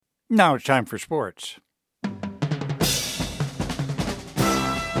Now it's time for sports.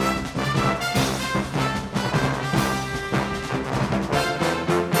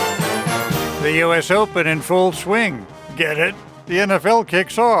 The U.S. Open in full swing. Get it? The NFL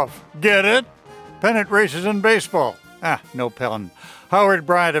kicks off. Get it? Pennant races in baseball. No pun. Howard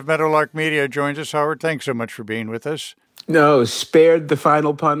Bryant of Meadowlark Media joins us. Howard, thanks so much for being with us. No, spared the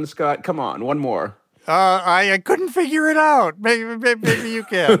final pun, Scott. Come on, one more. I couldn't figure it out. Maybe you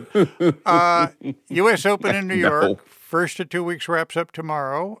can. U.S. Open in New York. First of 2 weeks wraps up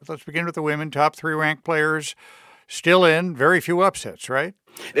tomorrow. Let's begin with the women. Top 3 ranked players still in. Very few upsets, right?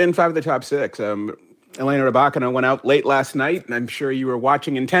 In 5 of the top 6. Elena Rybakina went out late last night, and I'm sure you were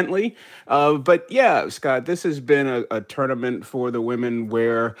watching intently. But yeah, Scott, this has been a tournament for the women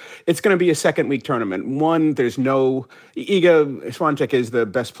where it's going to be a second-week tournament. One, there's no... Iga Swiatek is the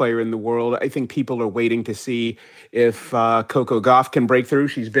best player in the world. I think people are waiting to see if Coco Gauff can break through.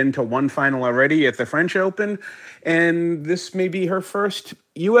 She's been to one final already at the French Open, and this may be her first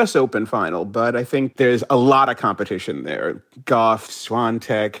U.S. Open final. But I think there's a lot of competition there. Gauff,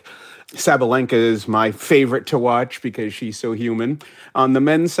 Swiatek... Sabalenka is my favorite to watch because she's so human. On the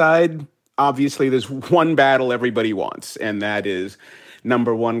men's side, obviously, there's one battle everybody wants, and that is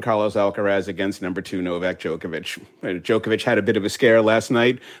number 1 Carlos Alcaraz against number 2 Novak Djokovic. Djokovic had a bit of a scare last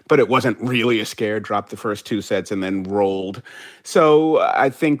night, but it wasn't really a scare. Dropped the first 2 sets and then rolled. So I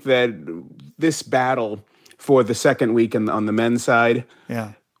think that this battle for the second week on the men's side,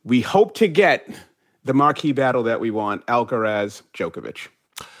 we hope to get the marquee battle that we want, Alcaraz-Djokovic.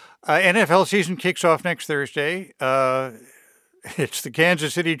 NFL season kicks off next Thursday. It's the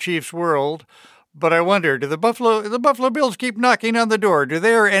Kansas City Chiefs world. But I wonder, do the Buffalo Bills keep knocking on the door? Do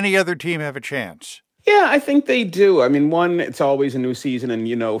they or any other team have a chance? Yeah, I think they do. I mean, one, it's always a new season, and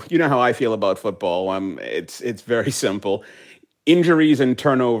you know how I feel about football. It's very simple. Injuries and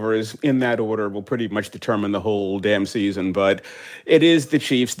turnovers in that order will pretty much determine the whole damn season. But it is the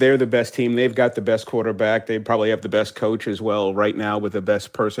Chiefs. They're the best team. They've got the best quarterback. They probably have the best coach as well right now with the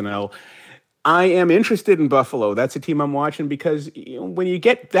best personnel. I am interested in Buffalo. That's a team I'm watching because when you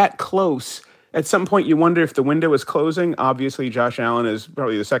get that close, at some point you wonder if the window is closing. Obviously, Josh Allen is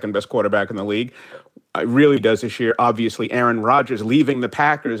probably the second best quarterback in the league. It really does this year. Obviously, Aaron Rodgers leaving the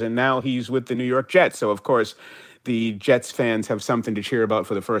Packers, and now he's with the New York Jets. So, of course, the Jets fans have something to cheer about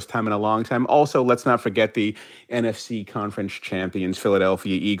for the first time in a long time. Also, let's not forget the NFC Conference champions,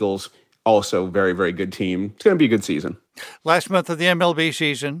 Philadelphia Eagles. Also, very, very good team. It's going to be a good season. Last month of the MLB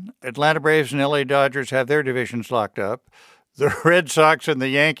season, Atlanta Braves and LA Dodgers have their divisions locked up. The Red Sox and the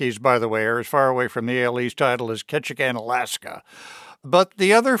Yankees, by the way, are as far away from the AL East title as Ketchikan, Alaska. But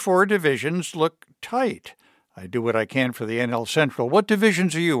the other 4 divisions look tight. I do what I can for the NL Central. What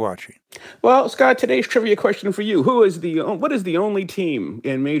divisions are you watching? Well, Scott, today's trivia question for you. What is the only team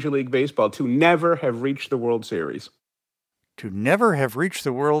in Major League Baseball to never have reached the World Series? To never have reached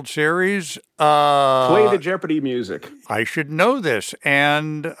the World Series? Play the Jeopardy music. I should know this.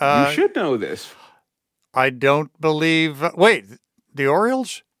 And you should know this. I don't believe... Wait, the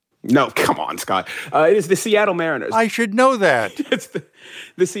Orioles? No, come on, Scott. It is the Seattle Mariners. I should know that.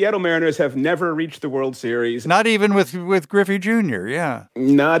 The Seattle Mariners have never reached the World Series. Not even with Griffey Jr., yeah.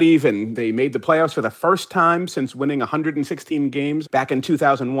 Not even. They made the playoffs for the first time since winning 116 games back in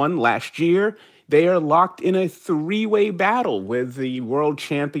 2001, last year. They are locked in a 3-way battle with the world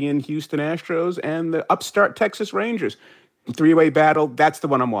champion Houston Astros and the upstart Texas Rangers. 3-way battle, that's the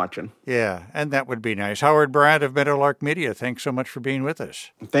one I'm watching. Yeah, and that would be nice. Howard Bryant of Meadowlark Media, thanks so much for being with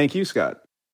us. Thank you, Scott.